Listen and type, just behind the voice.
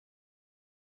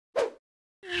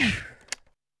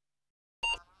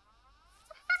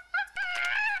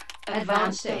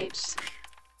Advanced Apes.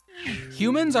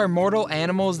 Humans are mortal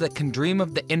animals that can dream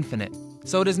of the infinite,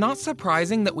 so it is not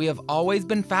surprising that we have always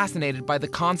been fascinated by the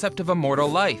concept of a mortal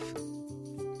life.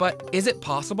 But is it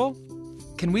possible?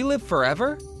 Can we live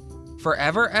forever?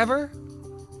 Forever, ever?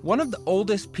 One of the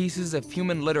oldest pieces of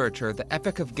human literature, the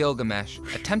Epic of Gilgamesh,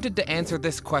 attempted to answer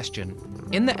this question.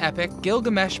 In the epic,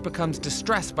 Gilgamesh becomes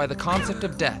distressed by the concept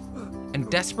of death and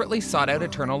desperately sought out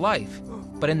eternal life,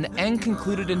 but in the end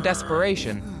concluded in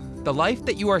desperation, "The life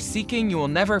that you are seeking you will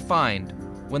never find.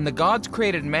 When the gods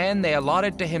created man, they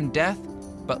allotted to him death,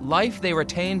 but life they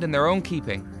retained in their own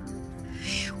keeping."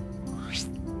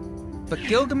 But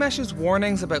Gilgamesh's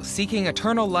warnings about seeking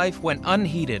eternal life went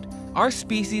unheeded. Our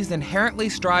species inherently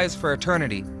strives for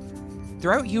eternity.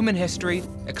 Throughout human history,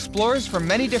 explorers from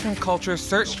many different cultures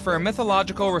searched for a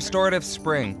mythological restorative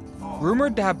spring,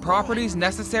 rumored to have properties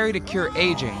necessary to cure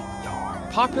aging,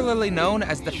 popularly known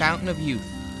as the Fountain of Youth.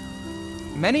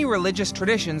 Many religious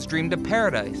traditions dreamed of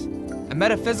paradise, a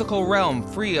metaphysical realm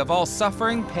free of all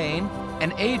suffering, pain,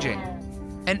 and aging.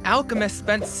 And alchemists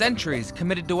spent centuries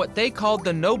committed to what they called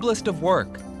the noblest of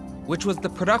work, which was the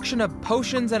production of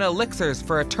potions and elixirs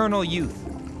for eternal youth.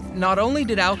 Not only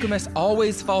did alchemists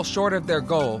always fall short of their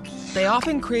goal, they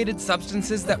often created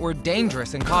substances that were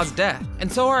dangerous and caused death.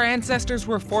 And so our ancestors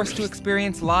were forced to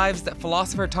experience lives that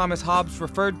philosopher Thomas Hobbes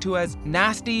referred to as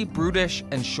nasty, brutish,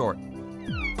 and short.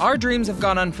 Our dreams have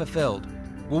gone unfulfilled.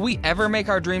 Will we ever make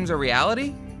our dreams a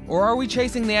reality? Or are we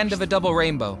chasing the end of a double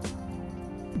rainbow?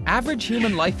 Average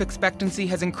human life expectancy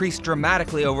has increased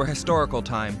dramatically over historical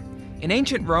time. In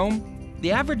ancient Rome,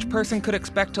 the average person could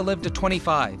expect to live to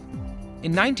 25.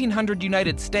 In 1900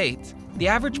 United States, the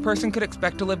average person could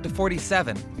expect to live to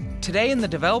 47. Today in the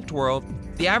developed world,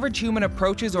 the average human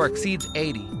approaches or exceeds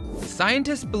 80.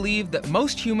 Scientists believe that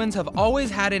most humans have always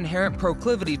had inherent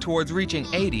proclivity towards reaching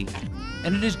 80,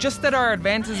 and it is just that our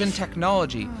advances in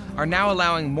technology are now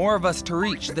allowing more of us to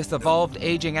reach this evolved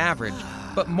aging average.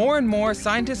 But more and more,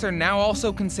 scientists are now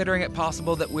also considering it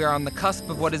possible that we are on the cusp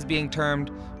of what is being termed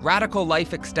radical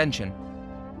life extension.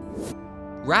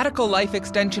 Radical life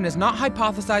extension is not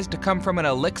hypothesized to come from an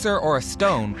elixir or a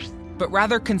stone, but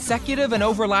rather consecutive and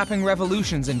overlapping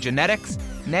revolutions in genetics,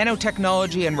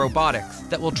 nanotechnology, and robotics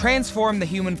that will transform the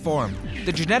human form.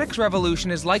 The genetics revolution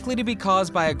is likely to be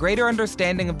caused by a greater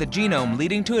understanding of the genome,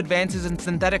 leading to advances in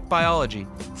synthetic biology.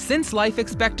 Since life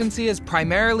expectancy is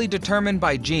primarily determined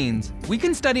by genes, we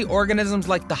can study organisms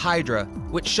like the Hydra,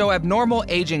 which show abnormal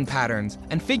aging patterns,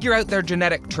 and figure out their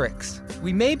genetic tricks.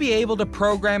 We may be able to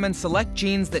program and select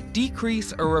genes that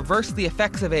decrease or reverse the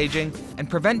effects of aging and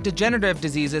prevent degenerative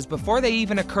diseases before they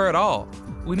even occur at all.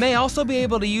 We may also be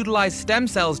able to utilize stem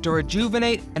cells to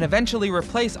rejuvenate and eventually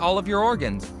replace all of your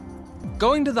organs.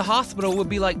 Going to the hospital would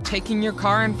be like taking your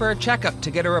car in for a checkup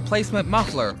to get a replacement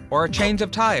muffler or a change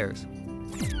of tires.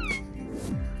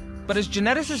 But as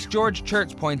geneticist George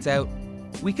Church points out,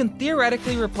 we can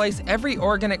theoretically replace every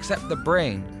organ except the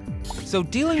brain. So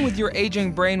dealing with your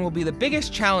aging brain will be the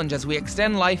biggest challenge as we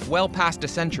extend life well past a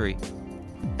century.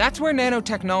 That's where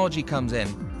nanotechnology comes in.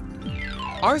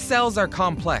 Our cells are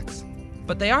complex,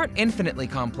 but they aren't infinitely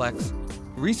complex.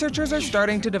 Researchers are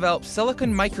starting to develop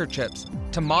silicon microchips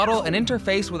to model and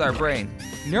interface with our brain.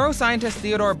 Neuroscientist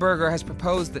Theodore Berger has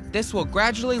proposed that this will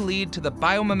gradually lead to the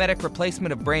biomimetic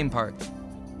replacement of brain parts.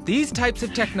 These types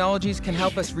of technologies can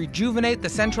help us rejuvenate the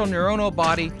central neuronal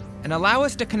body and allow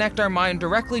us to connect our mind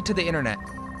directly to the internet.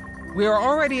 We are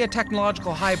already a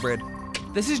technological hybrid.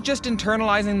 This is just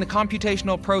internalizing the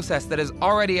computational process that is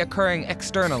already occurring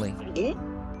externally.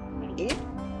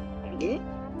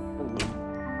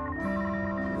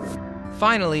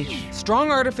 Finally,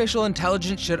 strong artificial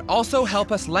intelligence should also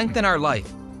help us lengthen our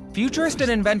life. Futurist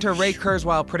and inventor Ray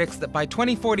Kurzweil predicts that by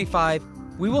 2045,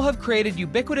 we will have created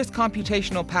ubiquitous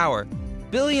computational power,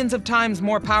 billions of times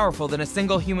more powerful than a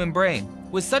single human brain.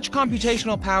 With such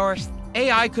computational power,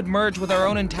 AI could merge with our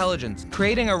own intelligence,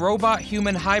 creating a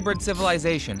robot-human hybrid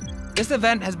civilization. This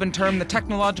event has been termed the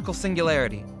technological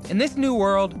singularity. In this new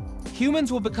world,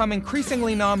 humans will become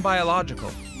increasingly non-biological.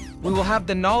 We will have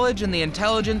the knowledge and the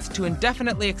intelligence to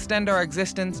indefinitely extend our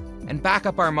existence and back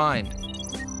up our mind.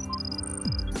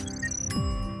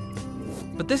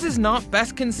 But this is not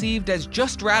best conceived as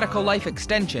just radical life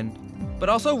extension, but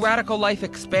also radical life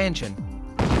expansion.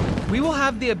 We will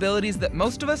have the abilities that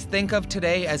most of us think of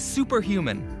today as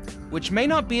superhuman, which may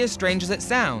not be as strange as it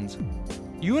sounds.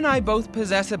 You and I both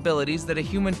possess abilities that a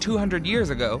human 200 years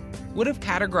ago would have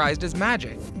categorized as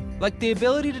magic, like the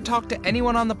ability to talk to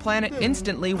anyone on the planet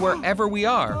instantly wherever we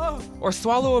are, or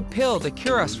swallow a pill to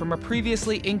cure us from a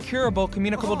previously incurable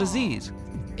communicable disease.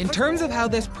 In terms of how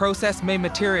this process may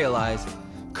materialize,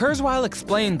 Kurzweil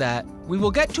explained that we will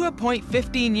get to a point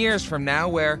 15 years from now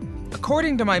where,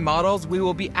 according to my models, we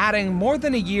will be adding more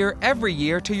than a year every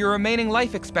year to your remaining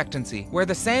life expectancy, where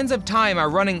the sands of time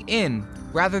are running in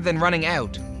rather than running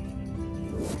out.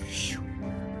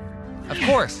 Of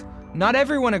course, not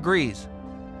everyone agrees.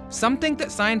 Some think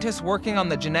that scientists working on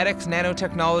the genetics,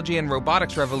 nanotechnology, and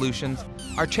robotics revolutions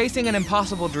are chasing an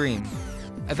impossible dream,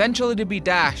 eventually to be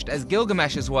dashed as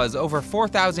Gilgamesh's was over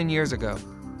 4,000 years ago.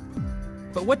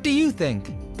 But what do you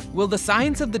think? Will the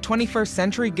science of the 21st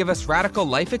century give us radical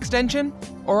life extension?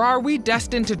 Or are we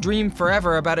destined to dream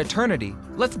forever about eternity?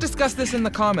 Let's discuss this in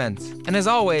the comments. And as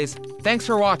always, thanks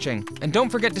for watching, and don't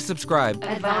forget to subscribe.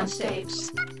 Advanced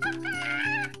Apes.